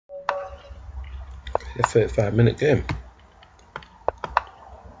a 35-minute game.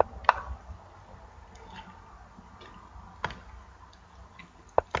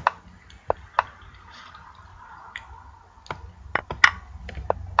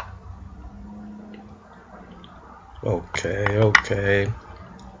 Okay.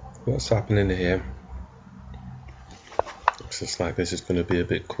 What's happening here? Looks just like this is going to be a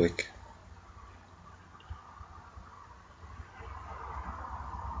bit quick.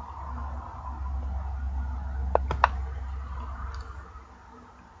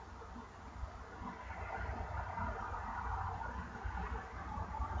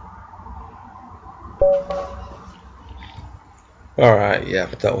 Alright, yeah,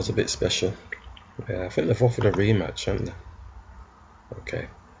 that was a bit special. Yeah, I think they've offered a rematch, haven't they? Okay.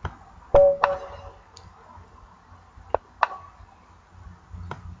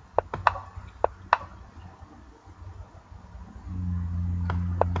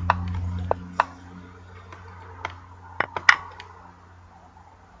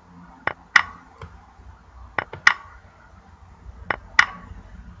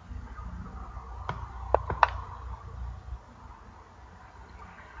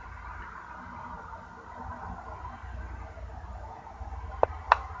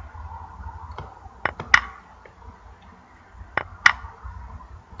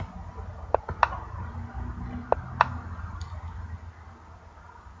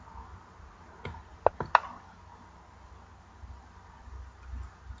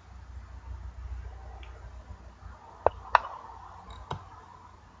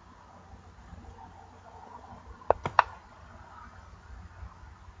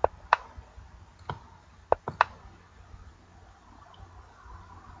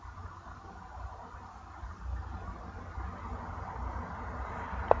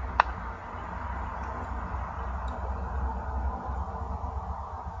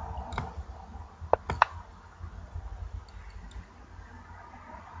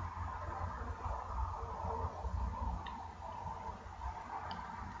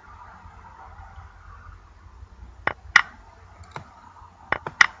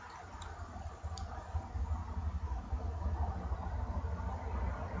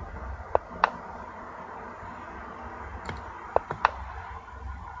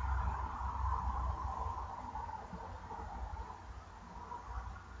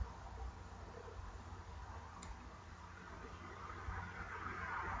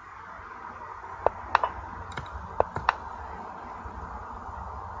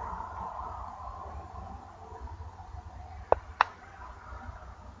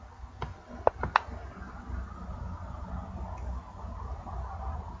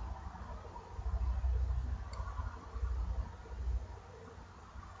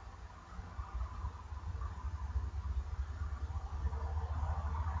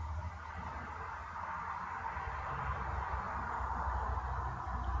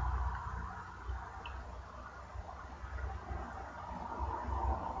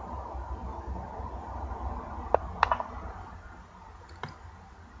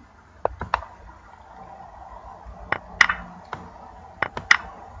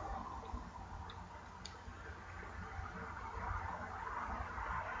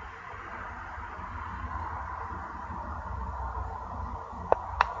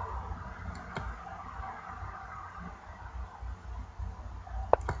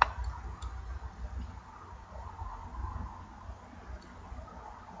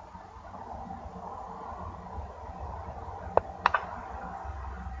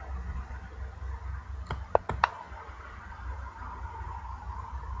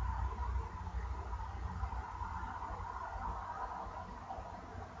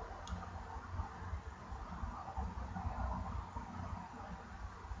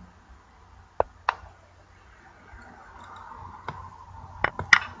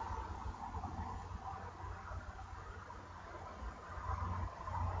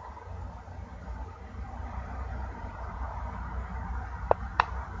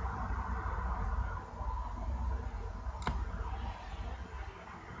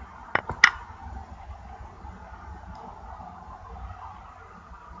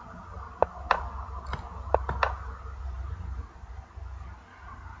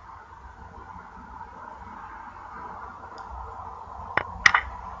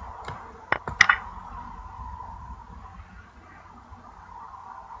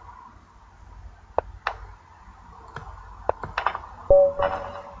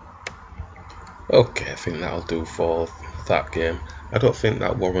 Okay, I think that'll do for that game. I don't think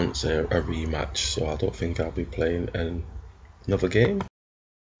that warrants a rematch, so I don't think I'll be playing another game.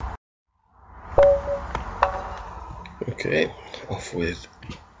 Okay, off with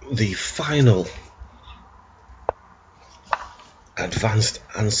the final advanced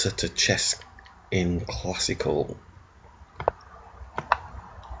answer to chess in classical.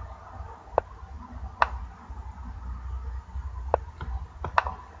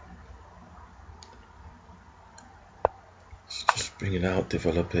 It's just bringing out,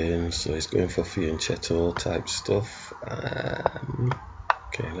 developing, so it's going for fianchetto type stuff.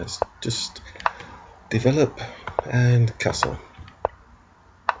 Okay, let's just develop and castle.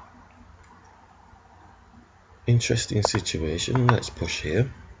 Interesting situation. Let's push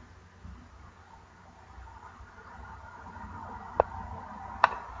here.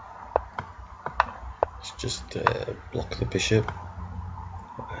 Let's just block the bishop,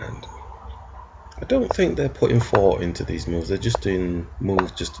 and I don't think they're putting thought into these moves. They're just doing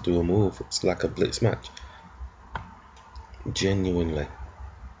moves just to do a move. It's like a blitz match. Genuinely.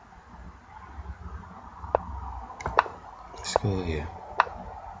 Let's go here.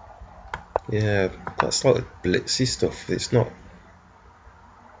 Yeah, that's like blitzy stuff. It's not.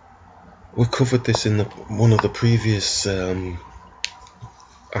 We covered this in one of the previous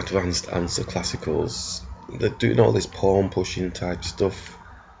advanced answer classicals. They're doing all this pawn pushing type stuff.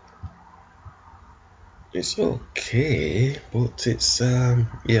 It's okay, but it's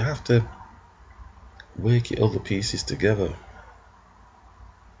you have to work all the pieces together.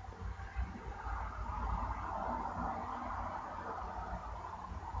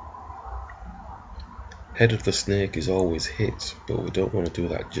 Head of the snake is always hit, but we don't want to do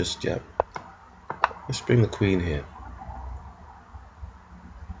that just yet. Let's bring the queen here.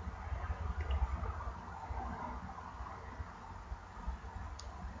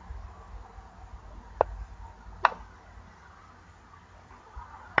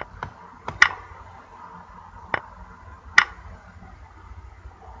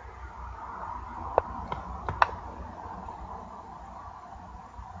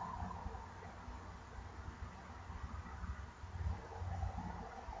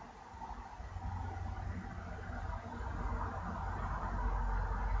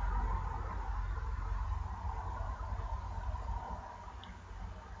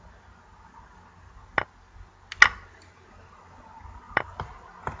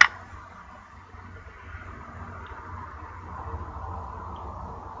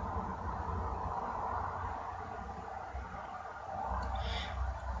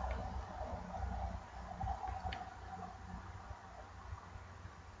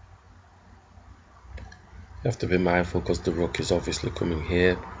 You have to be mindful because the rook is obviously coming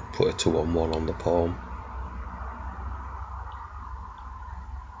here. Put a 2-on-1 on the pawn.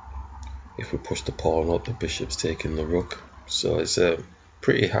 If we push the pawn up, the bishop's taking the rook. So it's a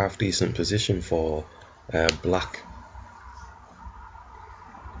pretty half decent position for black.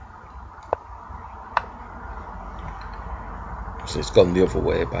 So it's gone the other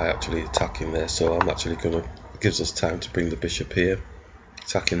way by actually attacking there. So I'm actually gonna, gives us time to bring the bishop here,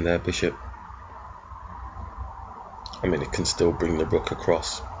 attacking their bishop. I mean, it can still bring the rook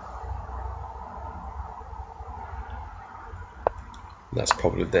across. That's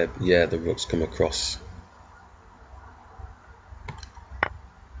probably there. Yeah, the rook's come across.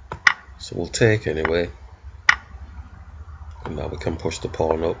 So we'll take anyway. And now we can push the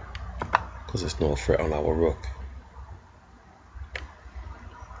pawn up because there's no threat on our rook.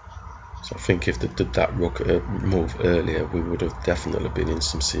 So I think if they did that rook move earlier, we would have definitely been in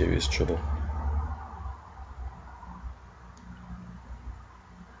some serious trouble.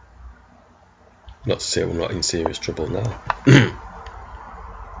 Not to say we're not in serious trouble now.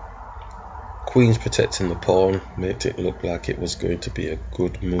 Queen's protecting the pawn, made it look like it was going to be a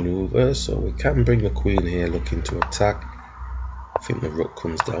good maneuver, so we can bring the queen here looking to attack. I think the rook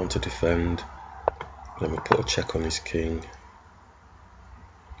comes down to defend. Then we put a check on his king.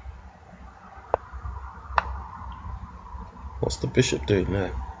 What's the bishop doing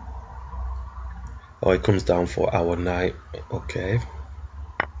there? Oh, he comes down for our knight. Okay.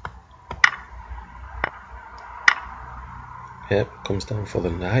 Yep, comes down for the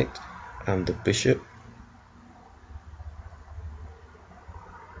knight and the bishop.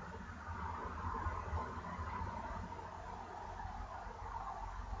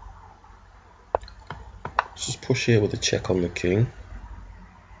 Just push here with a check on the king.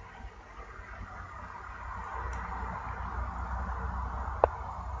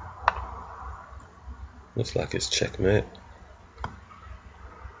 Looks like it's checkmate.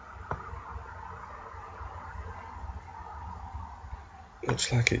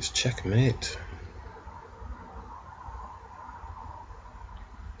 Looks like it's checkmate.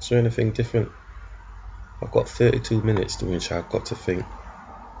 Is there anything different? I've got 32 minutes to which I've got to think.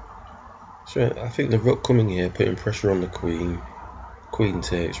 So I think the rook coming here, putting pressure on the queen. Queen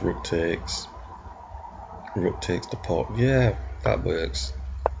takes, rook takes the pawn. Yeah, That works.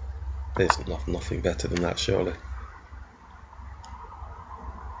 There's nothing better than that, surely.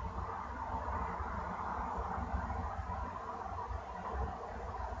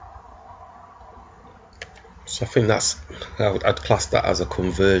 So I think I'd class that as a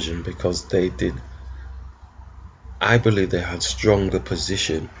conversion, because they did, I believe they had stronger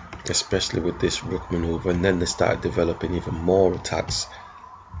position, especially with this rook maneuver, and then they started developing even more attacks,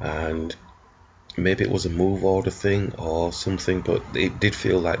 and maybe it was a move order thing or something, but it did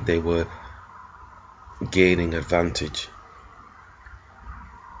feel like they were gaining advantage.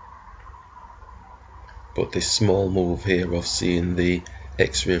 But this small move here of seeing the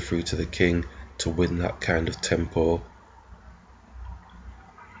X-ray through to the king to win that kind of tempo,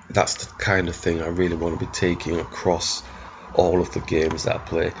 that's the kind of thing I really want to be taking across all of the games that I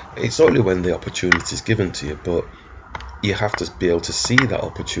play. It's only when the opportunity is given to you, but you have to be able to see that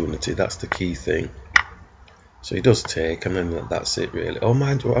opportunity. That's the key thing. So he does take, and then that's it really. Oh,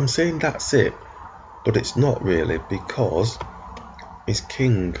 mind you, I'm saying that's it, but it's not really, because his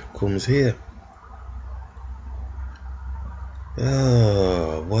king comes here.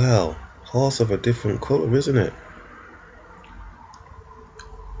 Oh, well, horse of a different colour, isn't it?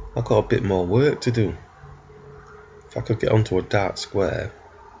 I've got a bit more work to do. If I could get onto a dark square.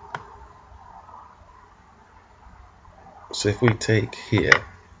 So if we take here,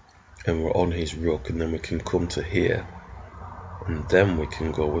 and we're on his rook, and then we can come to here, and then we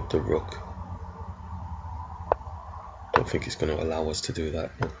can go with the rook. Don't think it's going to allow us to do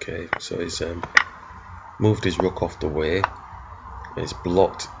that. Okay, so he's moved his rook off the way. It's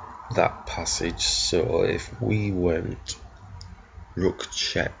blocked that passage, so if we went rook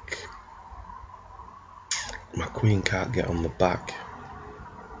check, my queen can't get on the back.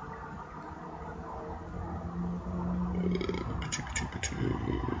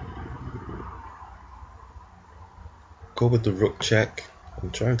 Go with the rook check.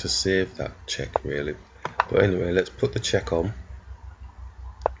 I'm trying to save that check really, but anyway, let's put the check on.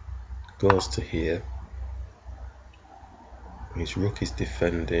 Goes to here. His rook is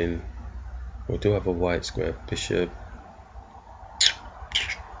defending. We do have a white square bishop.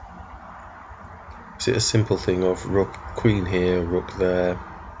 Is it a simple thing of rook, queen here, rook there?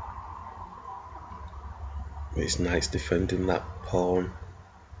 His knight's defending that pawn.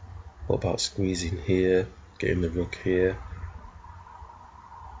 What about squeezing here, getting the rook here?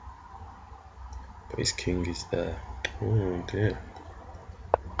 But his king is there. Oh dear.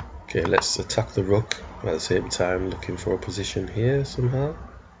 Okay, let's attack the rook at the same time, looking for a position here somehow.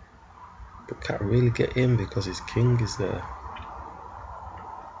 But can't really get in because his king is there.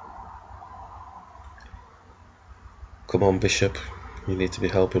 Come on, bishop, you need to be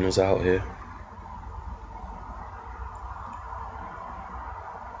helping us out here.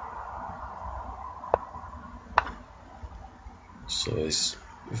 So it's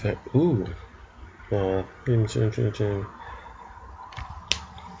very, ooh. Okay,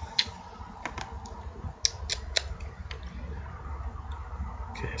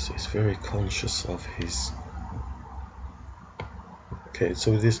 so he's very conscious of his. Okay,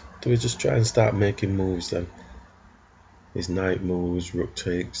 so do we just try and start making moves then? His knight moves, rook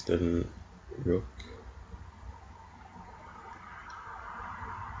takes, then rook.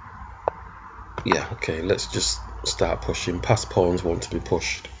 Yeah, okay, let's just start pushing. Past pawns want to be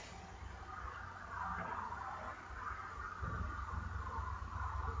pushed.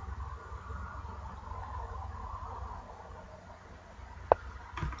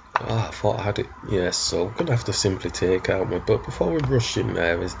 Ah, I thought I had it. Yes, so we're going to have to simply take, aren't we? But before we rush in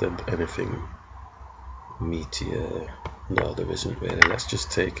there, is there anything meatier? No, there isn't really. Let's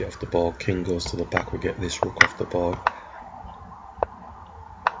just take it off the board. King goes to the back, we get this rook off the board.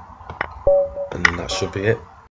 And then that should be it.